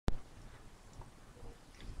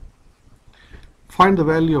find the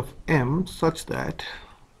value of m such that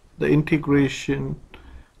the integration,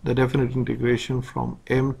 the definite integration from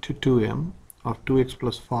m to 2m of 2x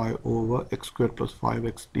plus 5 over x squared plus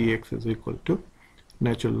 5x dx is equal to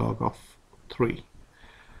natural log of 3.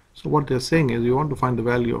 So what they're saying is you want to find the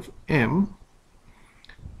value of m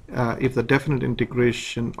if the definite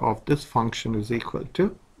integration of this function is equal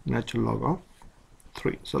to natural log of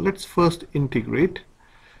 3. So let's first integrate.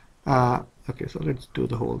 Okay, so let's do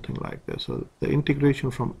the whole thing like this. So the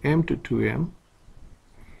integration from m to 2m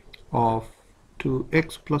of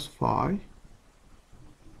 2x plus 5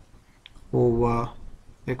 over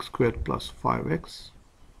x squared plus 5x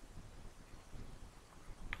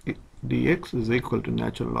dx is equal to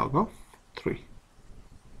natural log of 3.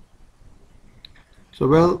 So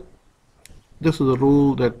well, this is a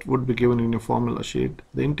rule that would be given in your formula sheet.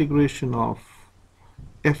 The integration of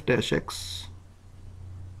f dash x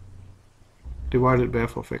divided by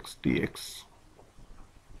f of x dx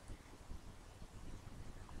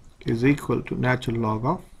is equal to natural log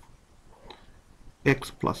of x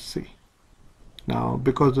plus c. Now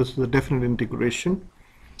because this is a definite integration,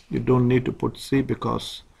 you don't need to put c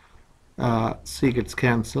because c gets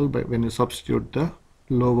cancelled by when you substitute the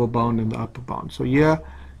lower bound and the upper bound. So here,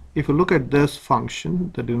 if you look at this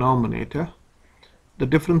function, the denominator, the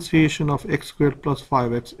differentiation of x squared plus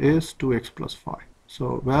 5x is 2x plus 5.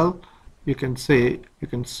 So well, you can say,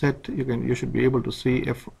 you should be able to see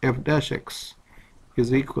f dash x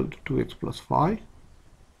is equal to 2x plus 5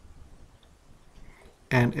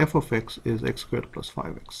 and f of x is x squared plus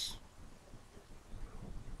 5x.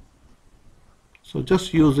 So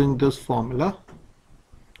just using this formula,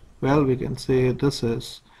 well, we can say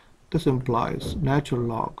this implies natural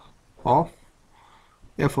log of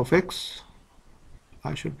f of x.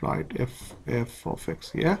 I should write f of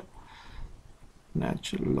x here.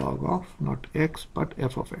 Natural log of, not x but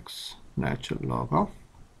f of x, natural log of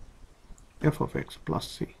f of x plus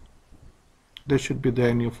c. This should be there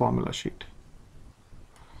in your formula sheet.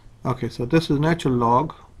 Okay, so this is natural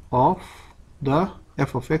log of the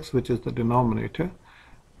f of x, which is the denominator,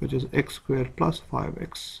 which is x squared plus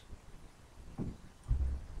 5x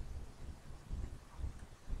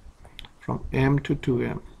from m to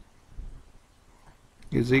 2m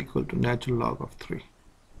is equal to natural log of 3.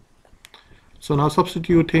 So now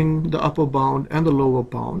substituting the upper bound and the lower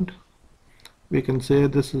bound, we can say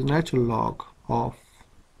this is natural log of,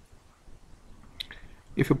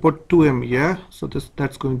 if you put 2m here, so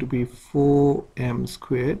that's going to be 4m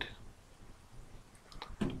squared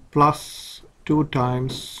plus 2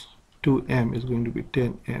 times 2m is going to be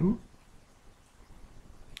 10m.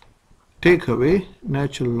 Take away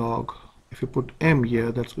natural log, if you put m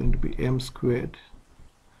here, that's going to be m squared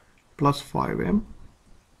plus 5m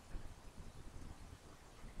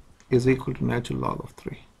is equal to natural log of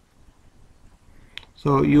 3.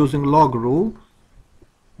 So using log rule,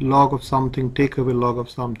 log of something, take away log of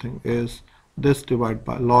something is this divided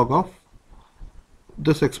by log of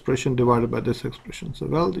this expression divided by this expression. So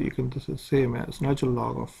well, this is same as natural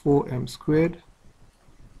log of 4m squared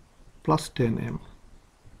plus 10m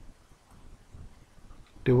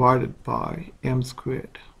divided by m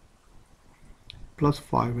squared plus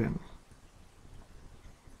 5m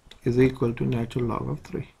is equal to natural log of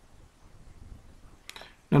 3.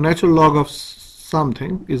 Now natural log of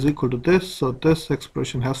something is equal to this, so this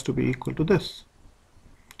expression has to be equal to this.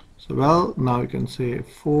 So well, now you can say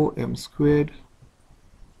 4m squared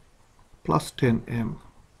plus 10m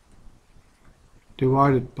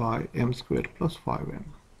divided by m squared plus 5m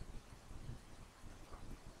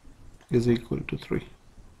is equal to 3.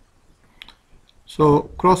 So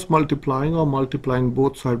cross multiplying or multiplying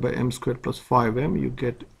both sides by m squared plus 5m, you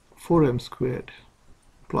get 4m squared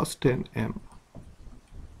plus 10m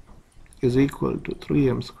is equal to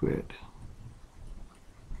 3m squared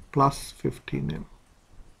plus 15m.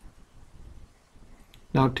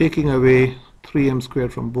 Now taking away 3m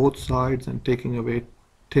squared from both sides and taking away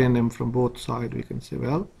 10m from both sides, we can say,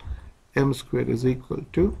 well, m squared is equal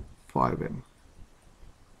to 5m.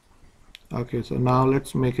 Okay, so now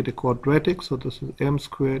let's make it a quadratic. So this is m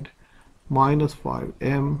squared minus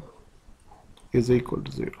 5m is equal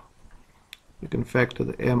to 0. You can factor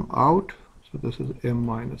the m out. So this is m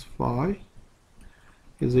minus 5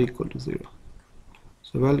 is equal to 0.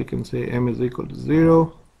 So well, you can say m is equal to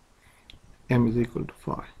 0, m is equal to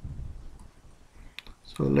 5.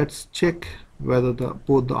 So let's check whether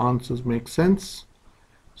both the answers make sense.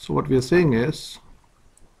 So what we are saying is,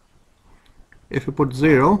 if you put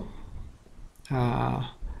 0, 0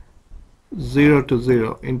 to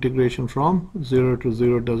 0, integration from 0 to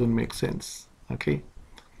 0 doesn't make sense. Okay,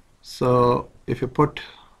 so if you put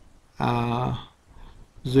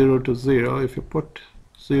 0 to 0, if you put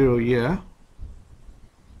 0 here,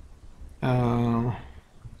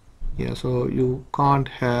 yeah, so you can't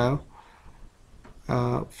have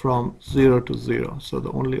from 0 to 0. So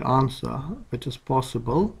the only answer which is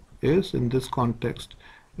possible is, in this context,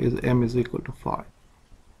 is m is equal to 5.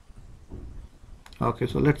 Okay,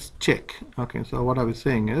 so let's check. Okay, so what I was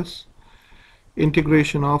saying is,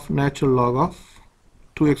 integration of natural log of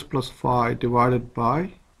 2x plus 5 divided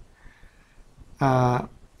by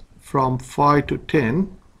from 5 to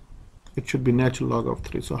 10, it should be natural log of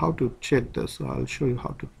 3. So how to check this? So I'll show you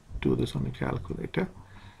how to do this on a calculator.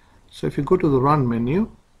 So if you go to the run menu,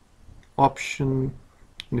 option,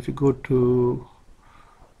 and if you go to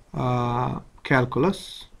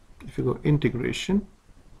calculus, if you go integration,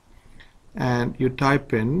 and you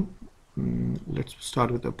type in, let's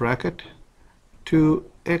start with a bracket,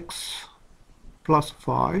 2x plus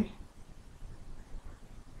 5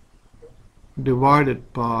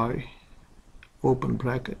 divided by, open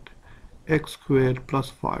bracket, x squared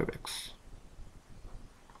plus 5x,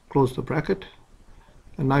 close the bracket,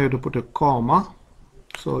 and now you have to put a comma.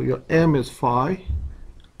 So your m is 5,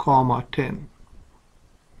 comma 10.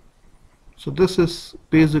 So this is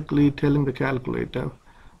basically telling the calculator,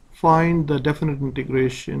 find the definite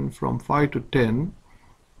integration from 5 to 10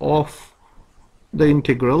 of the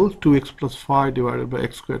integral 2x plus 5 divided by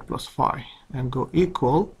x squared plus 5, and go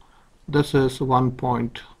equal, this is 1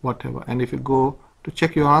 point whatever, and if you go to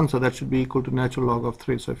check your answer, that should be equal to natural log of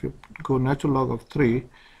 3. So if you go natural log of 3,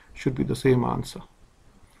 should be the same answer.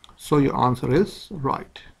 So your answer is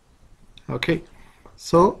right. Okay,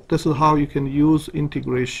 so this is how you can use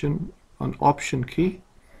integration on option key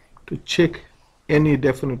to check any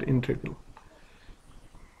definite integral.